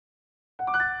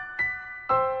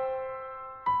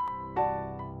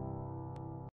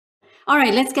All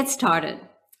right, let's get started.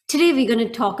 Today we're going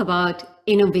to talk about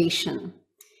innovation.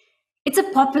 It's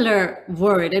a popular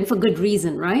word and for good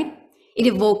reason, right? It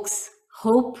evokes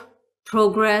hope,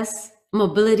 progress,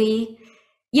 mobility.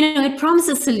 It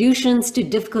promises solutions to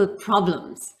difficult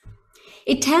problems.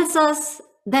 It tells us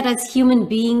that as human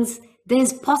beings,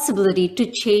 there's possibility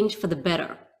to change for the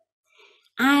better.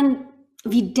 And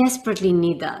we desperately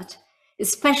need that,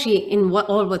 especially in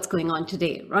what's going on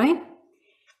today, right?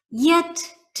 Yet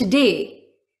today,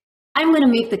 I'm going to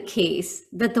make the case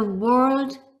that the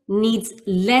world needs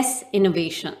less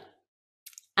innovation.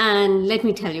 And let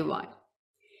me tell you why.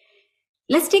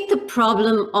 Let's take the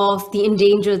problem of the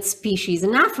endangered species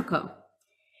in Africa.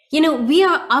 We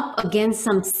are up against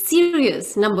some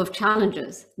serious number of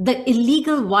challenges. The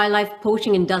illegal wildlife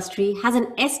poaching industry has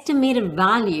an estimated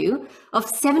value of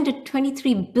 $7 to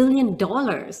 $23 billion.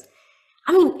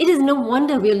 It is no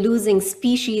wonder we are losing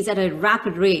species at a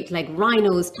rapid rate like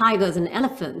rhinos, tigers, and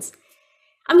elephants.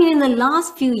 In the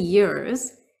last few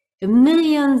years,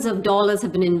 millions of dollars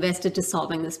have been invested to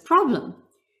solving this problem.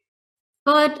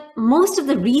 But most of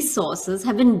the resources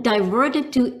have been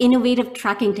diverted to innovative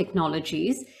tracking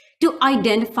technologies to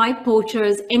identify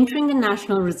poachers entering the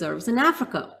national reserves in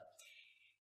Africa.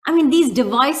 These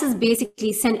devices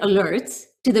basically send alerts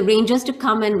to the rangers to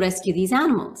come and rescue these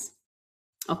animals.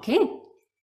 Okay,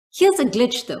 here's a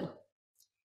glitch though.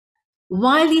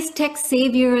 While these tech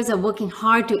saviors are working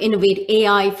hard to innovate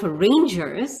AI for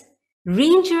rangers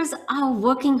are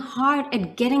working hard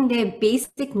at getting their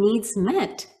basic needs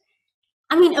met.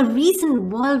 A recent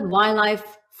World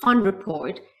Wildlife Fund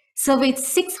report surveyed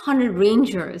 600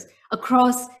 rangers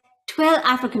across 12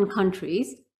 African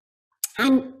countries,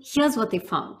 and here's what they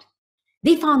found.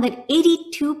 They found that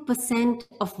 82%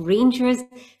 of rangers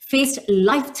faced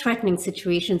life-threatening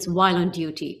situations while on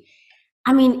duty.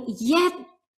 Yet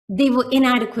they were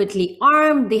inadequately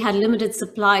armed, they had limited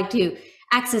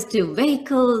access to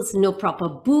vehicles, no proper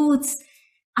boots,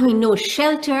 no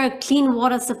shelter, clean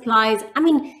water supplies.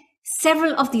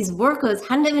 Several of these workers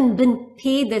hadn't even been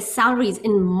paid their salaries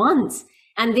in months,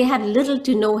 and they had little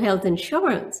to no health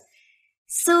insurance.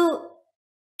 So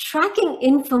tracking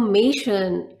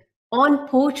information on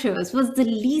poachers was the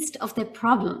least of their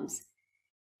problems.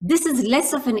 This is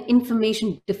less of an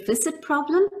information deficit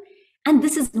problem, and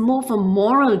this is more of a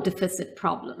moral deficit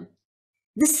problem.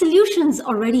 The solutions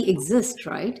already exist,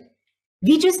 right?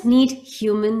 We just need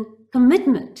human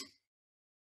commitment.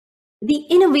 The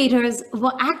innovators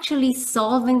were actually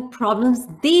solving problems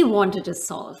they wanted to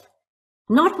solve,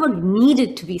 not what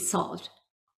needed to be solved.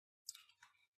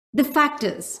 The fact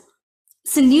is,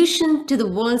 solutions to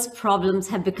the world's problems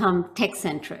have become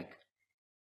tech-centric.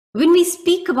 When we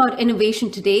speak about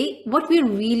innovation today, what we're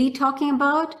really talking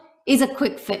about is a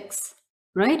quick fix,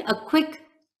 right? A quick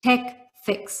tech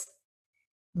fix.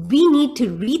 We need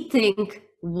to rethink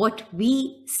what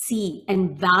we see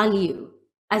and value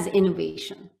as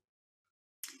innovation.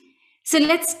 So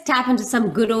let's tap into some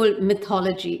good old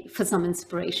mythology for some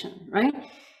inspiration, right?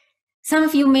 Some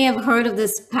of you may have heard of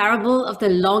this parable of the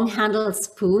long-handled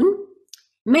spoon.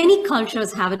 Many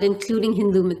cultures have it, including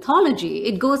Hindu mythology.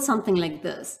 It goes something like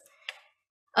this.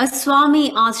 A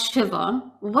Swami asks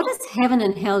Shiva, what does heaven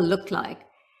and hell look like?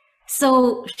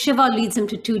 So Shiva leads him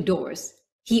to two doors.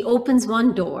 He opens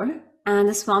one door and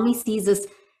the Swami sees this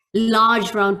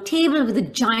large round table with a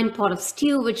giant pot of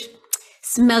stew, which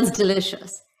smells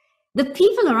delicious. The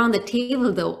people around the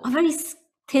table, though, are very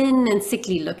thin and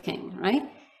sickly looking, right?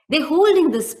 They're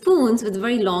holding the spoons with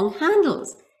very long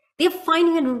handles. They're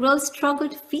finding it a real struggle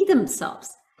to feed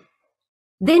themselves.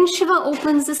 Then Shiva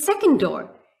opens the second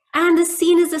door, and the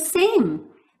scene is the same.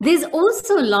 There's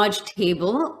also a large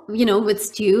table, with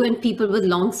stew and people with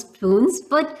long spoons,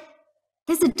 but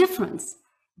there's a difference.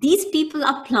 These people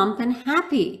are plump and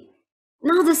happy.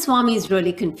 Now the Swami is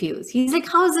really confused. He's like,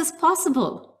 how is this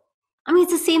possible?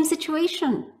 It's the same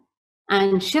situation.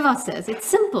 And Shiva says, it's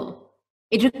simple.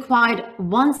 It required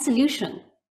one solution: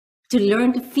 to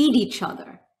learn to feed each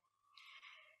other.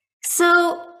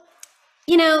 So,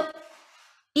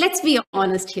 let's be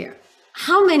honest here.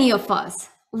 How many of us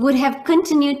would have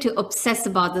continued to obsess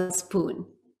about the spoon?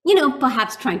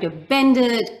 Perhaps trying to bend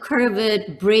it, curve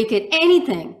it, break it,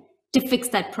 anything to fix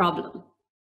that problem.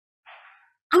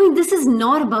 This is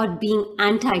not about being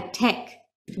anti-tech.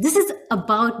 This is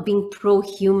about being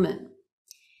pro-human.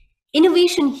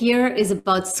 Innovation here is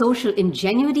about social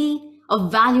ingenuity,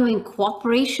 of valuing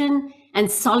cooperation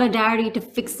and solidarity to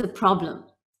fix the problem.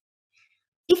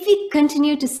 If we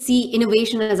continue to see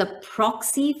innovation as a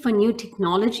proxy for new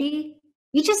technology,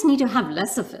 we just need to have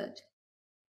less of it.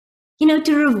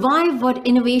 To revive what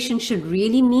innovation should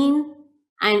really mean,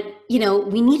 And,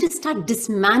 we need to start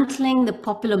dismantling the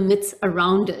popular myths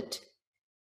around it.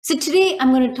 So today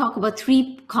I'm going to talk about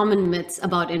 3 common myths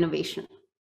about innovation.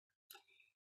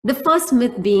 The first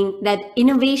myth being that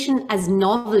innovation as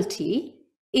novelty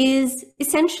is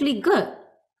essentially good.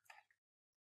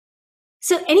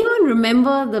 So anyone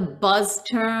remember the buzz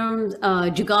terms,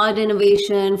 jugaad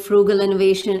innovation, frugal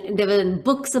innovation? There were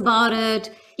books about it.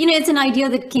 It's an idea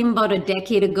that came about a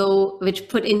decade ago, which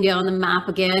put India on the map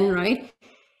again, right?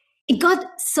 It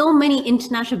got so many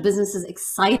international businesses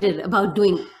excited about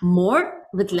doing more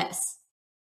with less.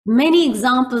 Many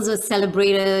examples are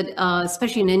celebrated,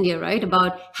 especially in India, right?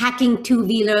 About hacking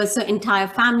two-wheelers so entire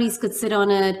families could sit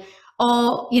on it.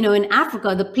 Or, in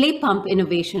Africa, the play pump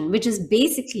innovation, which is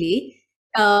basically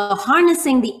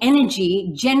harnessing the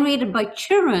energy generated by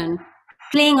children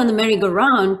playing on the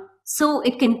merry-go-round so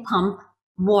it can pump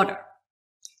water.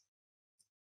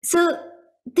 So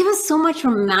there was so much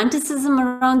romanticism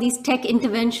around these tech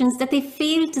interventions that they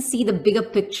failed to see the bigger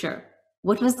picture.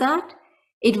 What was that?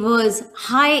 It was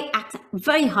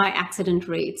very high accident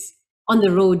rates on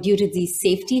the road due to these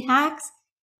safety hacks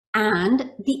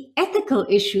and the ethical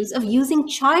issues of using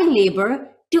child labor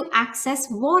to access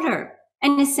water,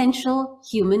 an essential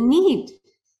human need.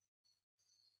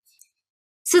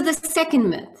 So the second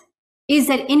myth is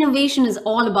that innovation is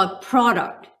all about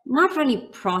product, not really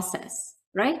process,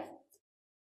 right?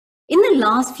 In the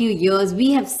last few years,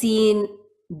 we have seen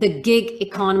the gig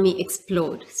economy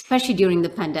explode, especially during the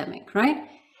pandemic, right?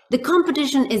 The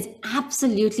competition is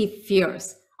absolutely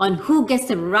fierce on who gets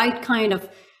the right kind of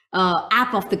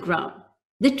app off the ground.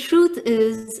 The truth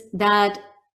is that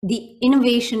the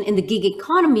innovation in the gig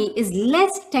economy is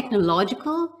less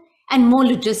technological and more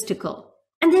logistical.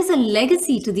 And there's a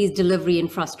legacy to these delivery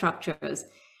infrastructures.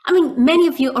 I mean, many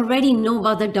of you already know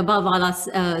about the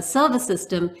Dabbawala server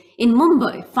system in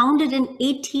Mumbai, founded in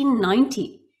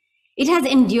 1890. It has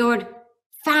endured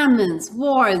famines,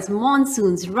 wars,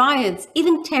 monsoons, riots,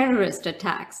 even terrorist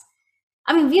attacks.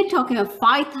 I mean, we're talking of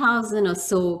 5,000 or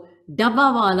so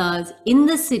Dabbawalas in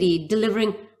the city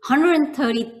delivering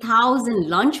 130,000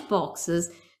 lunch boxes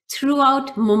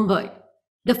throughout Mumbai,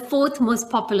 the 4th most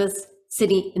populous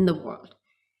city in the world.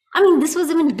 I mean, this was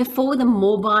even before the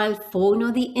mobile phone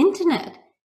or the internet.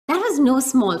 That was no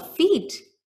small feat.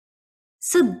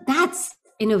 So that's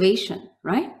innovation,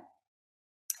 right?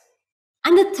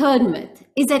 And the third myth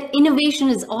is that innovation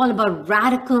is all about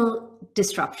radical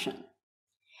disruption.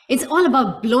 It's all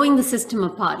about blowing the system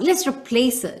apart. Let's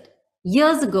replace it.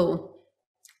 Years ago,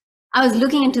 I was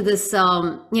looking into this,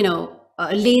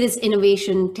 latest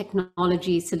innovation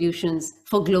technology solutions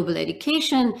for global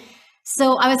education.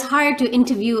 So I was hired to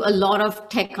interview a lot of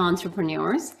tech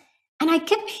entrepreneurs. And I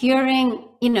kept hearing,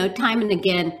 time and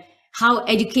again, how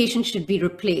education should be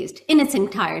replaced in its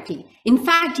entirety. In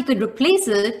fact, you could replace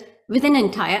it with an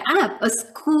entire app, a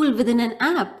school within an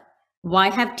app. Why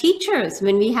have teachers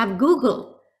when we have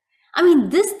Google? I mean,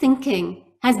 this thinking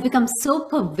has become so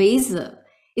pervasive,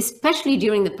 especially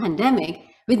during the pandemic,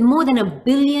 with more than 1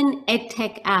 billion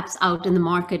edtech apps out in the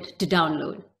market to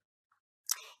download.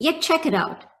 Yet check it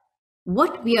out.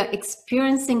 What we are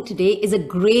experiencing today is a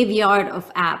graveyard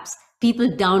of apps. People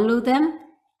download them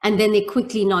and then they're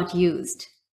quickly not used.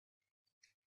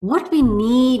 What we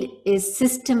need is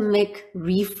systemic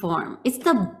reform. It's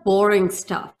the boring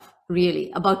stuff,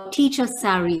 really, about teacher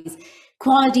salaries,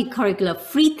 quality curricula,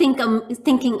 free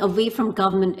thinking away from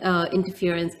government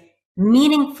interference,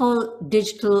 meaningful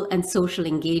digital and social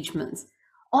engagements.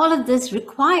 All of this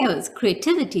requires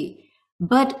creativity.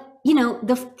 But,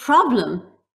 the problem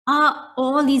are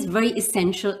all these very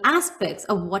essential aspects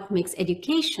of what makes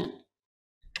education.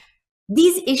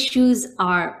 These issues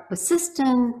are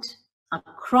persistent, are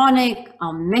chronic,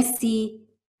 are messy,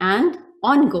 and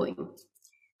ongoing.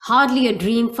 Hardly a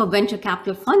dream for venture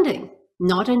capital funding,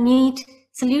 not a neat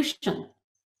solution.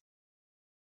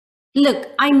 Look,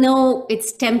 I know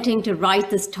it's tempting to write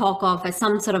this talk off as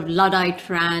some sort of Luddite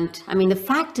rant. I mean, the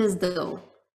fact is, though,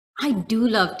 I do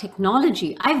love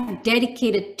technology. I've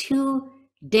dedicated 2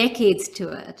 decades to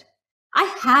it. I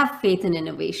have faith in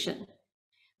innovation.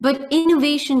 But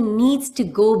innovation needs to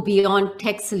go beyond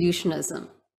tech solutionism.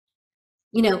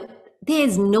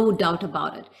 There's no doubt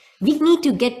about it. We need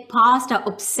to get past our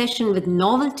obsession with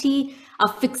novelty,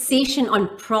 our fixation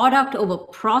on product over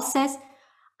process,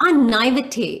 our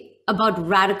naivete about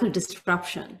radical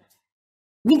disruption.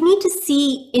 We need to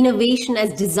see innovation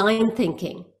as design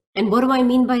thinking. And what do I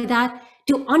mean by that?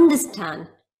 To understand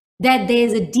that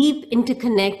there's a deep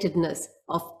interconnectedness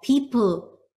of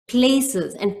people,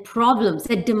 places, and problems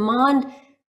that demand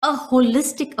a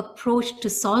holistic approach to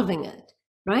solving it,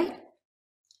 right?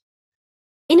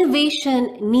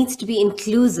 Innovation needs to be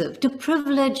inclusive to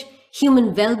privilege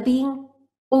human well-being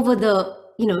over the,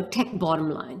 tech bottom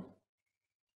line.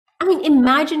 I mean,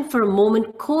 imagine for a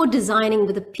moment co-designing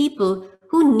with the people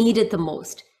who need it the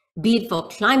most, be it for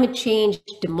climate change,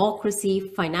 democracy,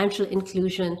 financial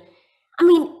inclusion. I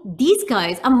mean, these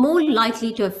guys are more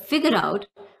likely to have figured out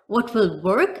what will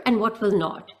work and what will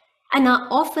not, and are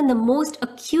often the most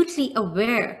acutely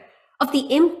aware of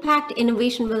the impact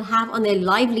innovation will have on their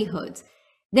livelihoods,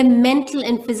 their mental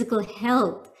and physical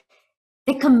health,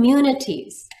 their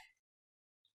communities.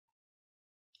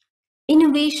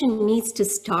 Innovation needs to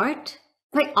start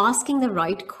by asking the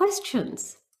right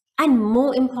questions and,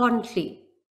 more importantly,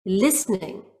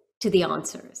 listening to the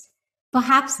answers.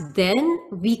 Perhaps then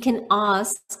we can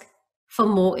ask for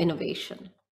more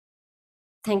innovation.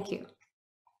 Thank you.